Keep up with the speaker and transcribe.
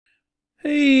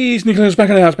Hey, Sneekylinux, back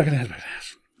in the house, back in the house, back in the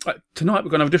house. Right, tonight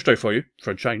we're going to have a distro for you, for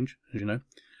a change, as you know.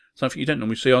 Something you don't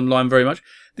normally see online very much.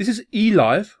 This is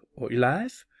Elive, or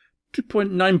Elive,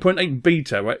 2.9.8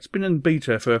 beta, right? It's been in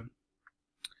beta for,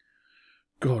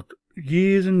 God,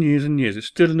 years and years and years. It's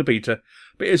still in the beta,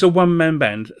 but it's a one-man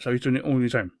band, so he's doing it all on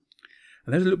his own.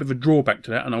 And there's a little bit of a drawback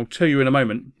to that, and I'll tell you in a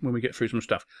moment when we get through some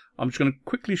stuff. I'm just going to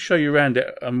quickly show you around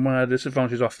it and one of the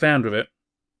disadvantages I found with it.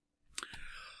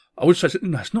 I would say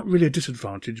it's not really a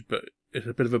disadvantage, but it's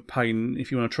a bit of a pain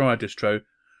if you want to try a distro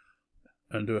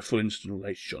and do a full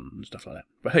installation and stuff like that.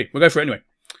 But hey, we'll go for it anyway.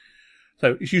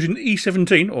 So it's using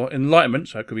E17 or Enlightenment,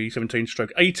 so it could be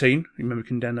E17/18. Remember, you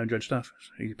can download your own stuff.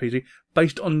 It's easy peasy.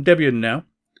 Based on Debian now.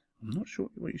 I'm not sure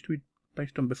what it used to be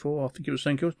based on before. I think it was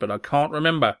Sneekylinux, but I can't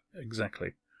remember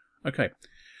exactly. Okay.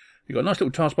 You've got a nice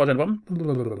little taskbar down the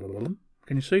bottom.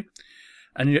 Can you see?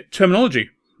 And you get terminology.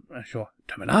 That's your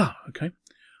terminal, okay.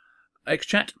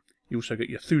 XChat, you also get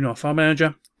your Thunar file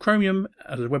manager, Chromium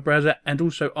as a web browser, and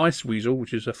also Iceweasel,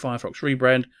 which is a Firefox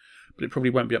rebrand, but it probably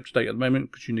won't be up to date at the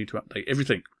moment because you need to update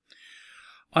everything.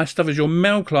 iStuff is your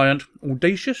mail client,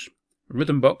 Audacious,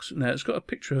 Rhythmbox. Now it's got a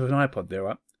picture of an iPod there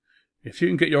up. If you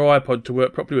can get your iPod to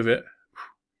work properly with it,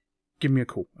 give me a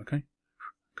call, okay?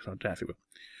 Because I doubt if it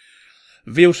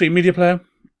will. VLC Media Player,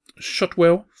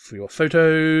 Shotwell for your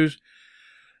photos,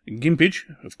 Gimpage,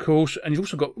 of course, and you've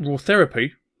also got Raw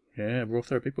Therapy. Yeah, Raw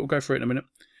Therapy, but we'll go for it in a minute.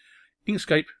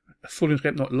 Inkscape, full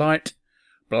Inkscape, not light.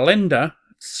 Blender,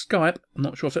 Skype, I'm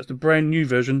not sure if that's the brand new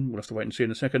version. We'll have to wait and see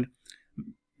in a second.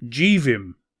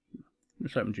 GVim.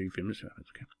 Let's open GVim. Let's see what happens.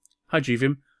 Okay. Hi,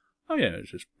 GVim. Oh, yeah,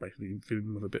 it's just basically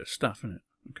Vim with a bit of stuff, isn't it?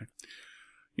 Okay.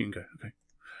 You can go. Okay.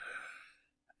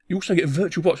 You also get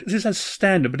VirtualBox. This is as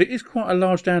standard, but it is quite a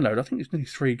large download. I think it's nearly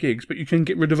 3 gigs, but you can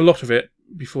get rid of a lot of it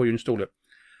before you install it.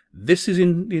 This is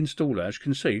in the installer, as you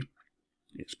can see.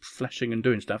 It's flashing and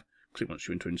doing stuff because it wants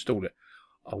you to install it.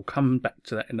 I'll come back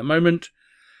to that in a moment.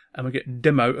 And we get a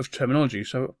demo of terminology.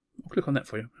 So I'll click on that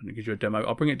for you and it gives you a demo.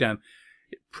 I'll bring it down.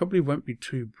 It probably won't be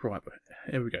too bright, but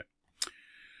here we go.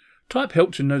 Type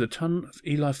help to know the ton of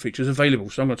Elive features available.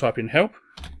 So I'm going to type in help.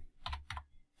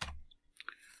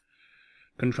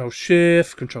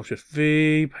 Control-Shift,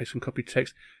 Control-Shift-V, paste and copy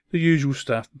text, the usual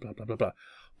stuff, blah, blah, blah, blah.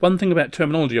 One thing about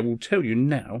terminology I will tell you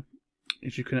now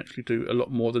is you can actually do a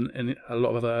lot more than a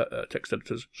lot of other text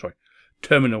editors. Sorry,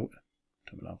 terminals.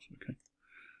 Okay,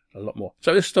 a lot more.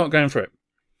 So let's start going through it.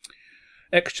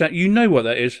 XChat, you know what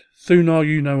that is. Thunar,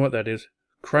 you know what that is.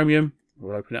 Chromium,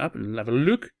 we'll open it up and have a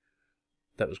look.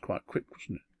 That was quite quick,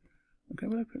 wasn't it? Okay,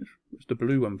 well, it's the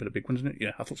blue one for the big one, isn't it?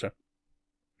 Yeah, I thought so.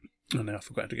 Oh, now I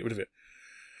forgot to get rid of it.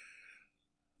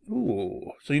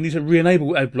 Ooh, so you need to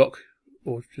re-enable AdBlock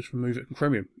or just remove it from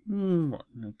Chromium. Right,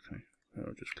 okay.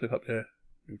 I'll just click up there.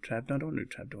 New tab. No, I don't want a new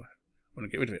tab, do I? I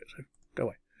want to get rid of it, so go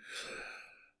away.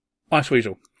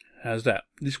 Iceweasel. How's that?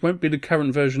 This won't be the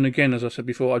current version again, as I said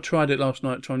before. I tried it last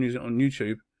night, trying to use it on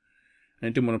YouTube, and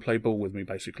it didn't want to play ball with me,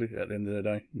 basically, at the end of the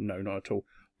day. No, not at all.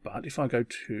 But if I go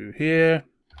to here,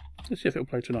 let's see if it'll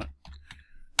play tonight.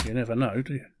 You never know,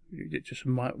 do you? It just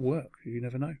might work. You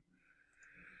never know.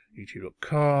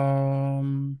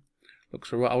 YouTube.com.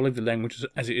 Looks alright. I'll leave the language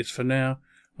as it is for now.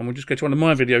 And we'll just go to one of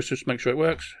my videos just to make sure it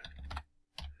works.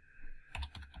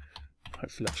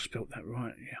 Hopefully I've spelt that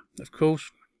right. Yeah, of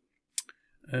course.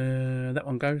 That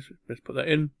one goes. Let's put that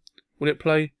in. Will it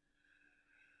play?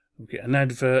 We'll get an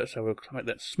advert, so we'll make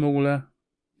that smaller.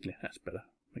 Yeah, that's better.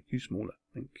 Make you smaller.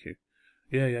 Thank you.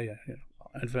 Yeah.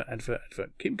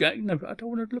 Advert. Keep going. No, I don't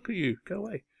want to look at you. Go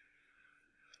away.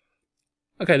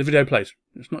 Okay, the video plays.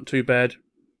 It's not too bad.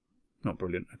 Not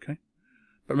brilliant, okay.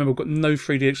 But remember, we've got no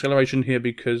 3D acceleration here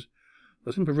because, for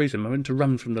a simple reason, I went to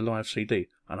run from the live CD,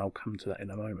 and I'll come to that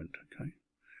in a moment, okay.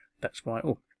 That's why,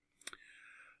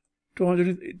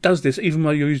 it does this, even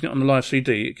while you're using it on the live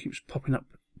CD, it keeps popping up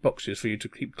boxes for you to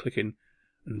keep clicking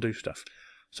and do stuff.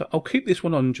 So I'll keep this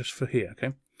one on just for here,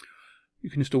 okay. You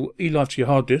can install Elive to your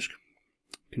hard disk,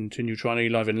 continue trying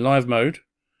Elive in live mode.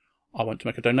 I want to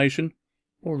make a donation,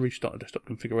 or restart the desktop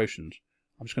configurations.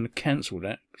 I'm just going to cancel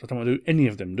that, because I don't want to do any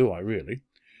of them, do I, really?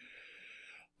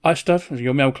 iStuff, as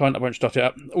your mail client, I won't start it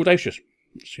up. Audacious,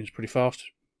 it seems pretty fast.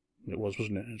 It was,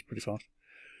 wasn't it? It was pretty fast.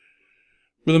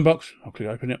 Rhythmbox, I'll click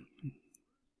open it.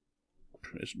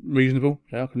 It's reasonable,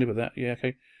 yeah, I can live with that, yeah,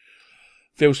 okay.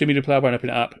 VLC Media Player, won't open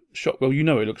it up. Shotwell, you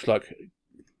know what it looks like.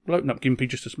 We'll open up Gimpy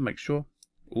just to make sure.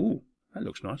 Ooh, that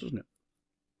looks nice, doesn't it?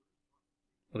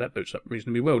 Well, that boots up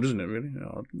reasonably well, doesn't it, really?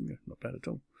 Oh, yeah, not bad at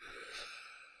all.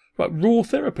 Right, Raw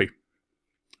Therapy.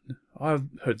 I've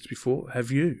heard this before.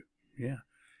 Have you? Yeah.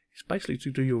 It's basically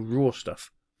to do your raw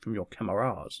stuff from your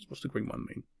cameras. What's the green one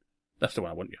mean? That's the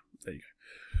one I want you. There you go.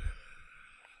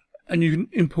 and you can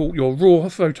import your raw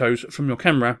photos from your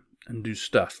camera and do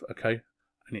stuff, okay?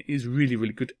 And it is really,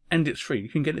 really good, and it's free. You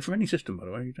can get it from any system, by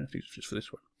the way. You don't have to use it just for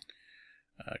this one.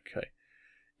 Okay.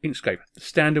 Inkscape, the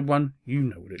standard one, you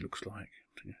know what it looks like.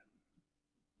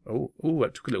 Oh,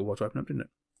 that took a little while to open up, didn't it?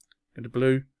 Go to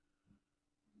blue.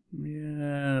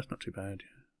 Yeah, that's not too bad.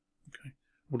 Okay.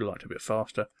 Would have liked it a bit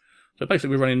faster. So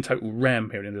basically we're running total RAM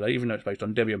here at the end of the day, even though it's based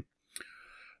on Debian.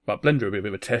 But Blender will be a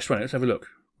bit of a test, won't it? Let's have a look.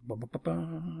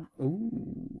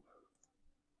 Ooh.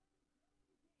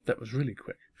 That was really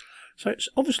quick. So it's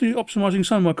obviously optimising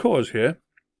some of my cores here,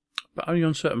 but only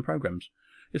on certain programs.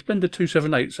 It's Blender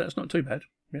 278, so that's not too bad.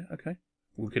 Yeah, okay.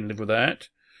 We can live with that.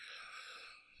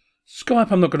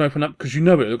 Skype I'm not going to open up because you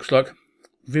know what it looks like.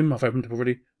 Vim I've opened up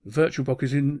already. VirtualBox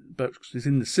is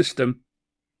in the system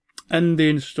and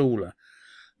the installer.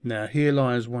 Now here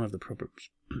lies one of the problems.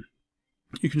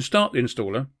 You can start the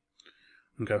installer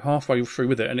and go halfway through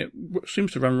with it, and it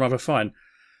seems to run rather fine.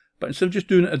 But instead of just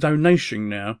doing a donation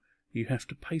now, you have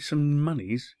to pay some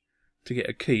monies to get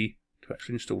a key to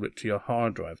actually install it to your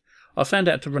hard drive. I found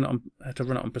out how to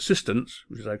run it on persistence,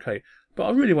 which is okay, but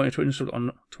I really wanted to install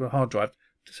it to a hard drive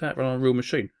to have it run on a real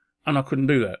machine, and I couldn't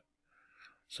do that.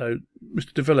 So,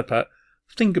 Mr. Developer,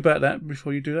 think about that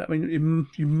before you do that. I mean,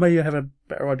 you may have a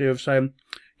better idea of saying,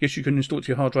 yes, you can install it to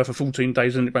your hard drive for 14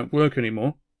 days and it won't work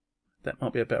anymore. That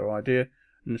might be a better idea,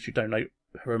 unless you donate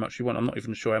however much you want. I'm not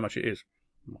even sure how much it is.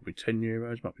 It might be 10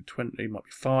 euros, might be 20, might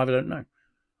be 5, I don't know.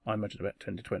 I imagine about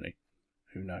 10 to 20.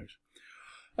 Who knows?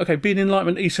 Okay, Be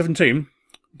Enlightenment E17,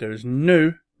 there is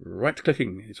no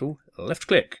right-clicking. It's all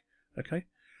left-click. Okay?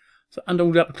 So under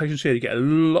all the applications here, you get a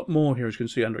lot more here, as you can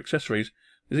see, under accessories.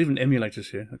 There's even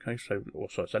emulators here. Okay, so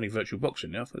also it's only VirtualBox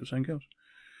in there. I thought it was something else.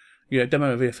 Yeah,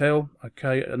 demo of VFL.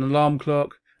 Okay, an alarm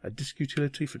clock, a disk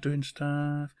utility for doing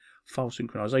stuff, file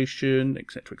synchronization,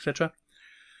 etc., etc.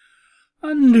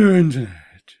 Under Internet,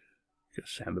 you get a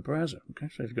Samba browser. Okay,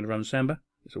 so if you're going to run Samba,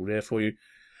 it's all there for you.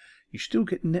 You still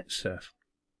get NetSurf.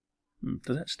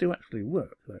 Does that still actually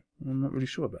work, though? I'm not really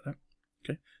sure about that.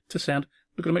 Okay, to sound.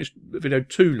 Not going to make this video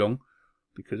too long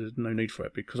because there's no need for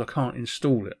it, because I can't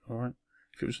install it. All right.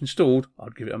 If it was installed,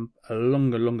 I'd give it a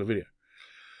longer video.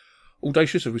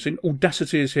 Audacious, have we seen?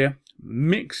 Audacity is here.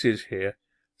 Mix is here.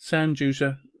 Sound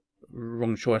Juicer,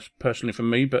 wrong choice personally for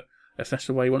me, but if that's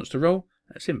the way he wants to roll,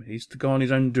 that's him. He's the guy on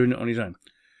his own doing it on his own.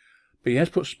 But he has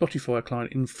put Spotify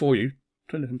client in for you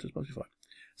to listen to Spotify.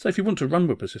 So if you want to run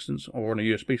with persistence or on a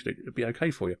USB stick, it'll be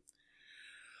okay for you.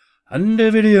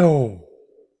 Under video.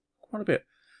 Quite a bit.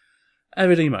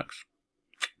 Avid Emacs.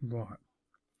 Right.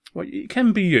 Well, it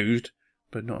can be used,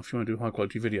 but not if you want to do high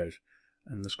quality videos.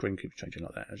 And the screen keeps changing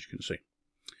like that, as you can see.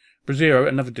 Brazero,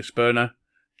 another disc burner.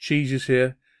 Cheese is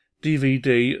here.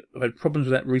 DVD. I've had problems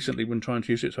with that recently when trying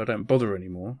to use it, so I don't bother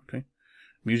anymore. Okay.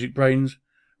 Music Brains.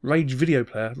 Rage video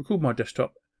player. Record my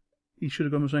desktop. He should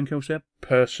have gone with something else there.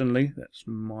 Personally, that's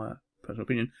my personal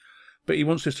opinion. But he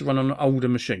wants this to run on older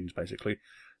machines, basically.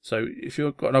 So if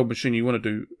you've got an old machine you want to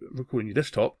do recording your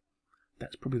desktop,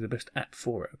 that's probably the best app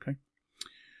for it, okay?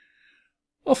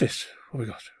 Office, what have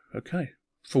we got? Okay.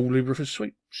 Full LibreOffice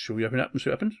suite. Shall we open it up and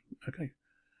see what happens? Okay.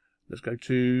 Let's go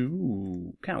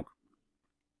to Calc.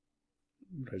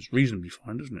 That's reasonably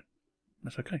fine, doesn't it?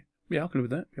 That's okay. Yeah, I can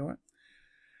live with that. Be alright.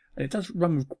 And it does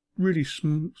run with really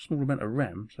small amount of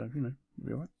RAM, so, you know, it'll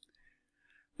be alright.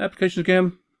 Applications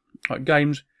again. Like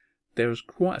games. There's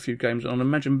quite a few games, and I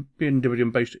imagine being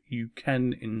Debian based, you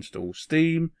can install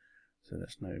Steam, so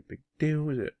that's no big deal,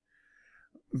 is it?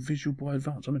 Visual Boy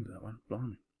Advance, I remember that one.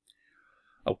 Blimey.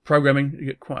 Oh, programming, you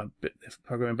get quite a bit there for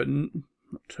programming, but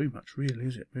not too much, really,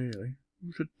 is it? Really?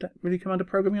 Should that really come under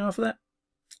programming after that?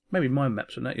 Maybe mind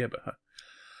maps and that, yeah, but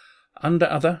under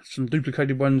other, some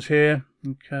duplicated ones here.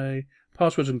 Okay,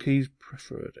 passwords and keys,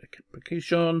 preferred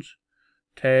applications,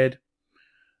 TED,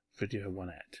 video 1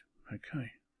 at.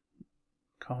 Okay.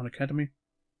 Khan Academy,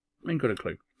 ain't got a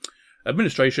clue.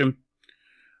 Administration,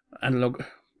 analog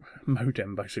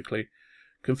modem basically.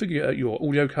 Configure your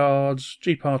audio cards,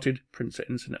 gparted, print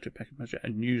settings, synaptic package manager,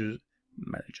 and user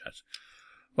managers.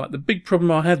 Right, the big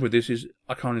problem I have with this is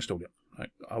I can't install it.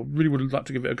 I really would like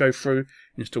to give it a go through,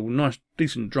 install nice,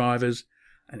 decent drivers,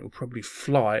 and it will probably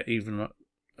fly even a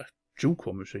dual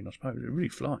core machine, I suppose. It will really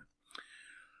fly.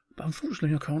 But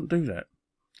unfortunately, I can't do that.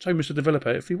 So, Mr.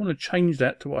 Developer, if you want to change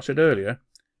that to what I said earlier,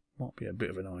 might be a bit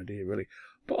of an idea, really.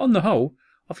 But on the whole,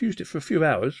 I've used it for a few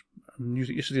hours, and used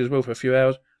it yesterday as well for a few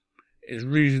hours. It's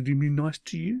reasonably nice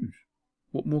to use.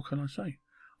 What more can I say?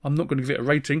 I'm not going to give it a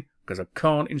rating, because I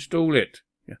can't install it.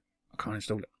 Yeah, I can't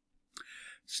install it.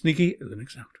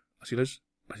 Sneekylinux out. I'll see you later.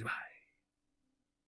 Bye-bye.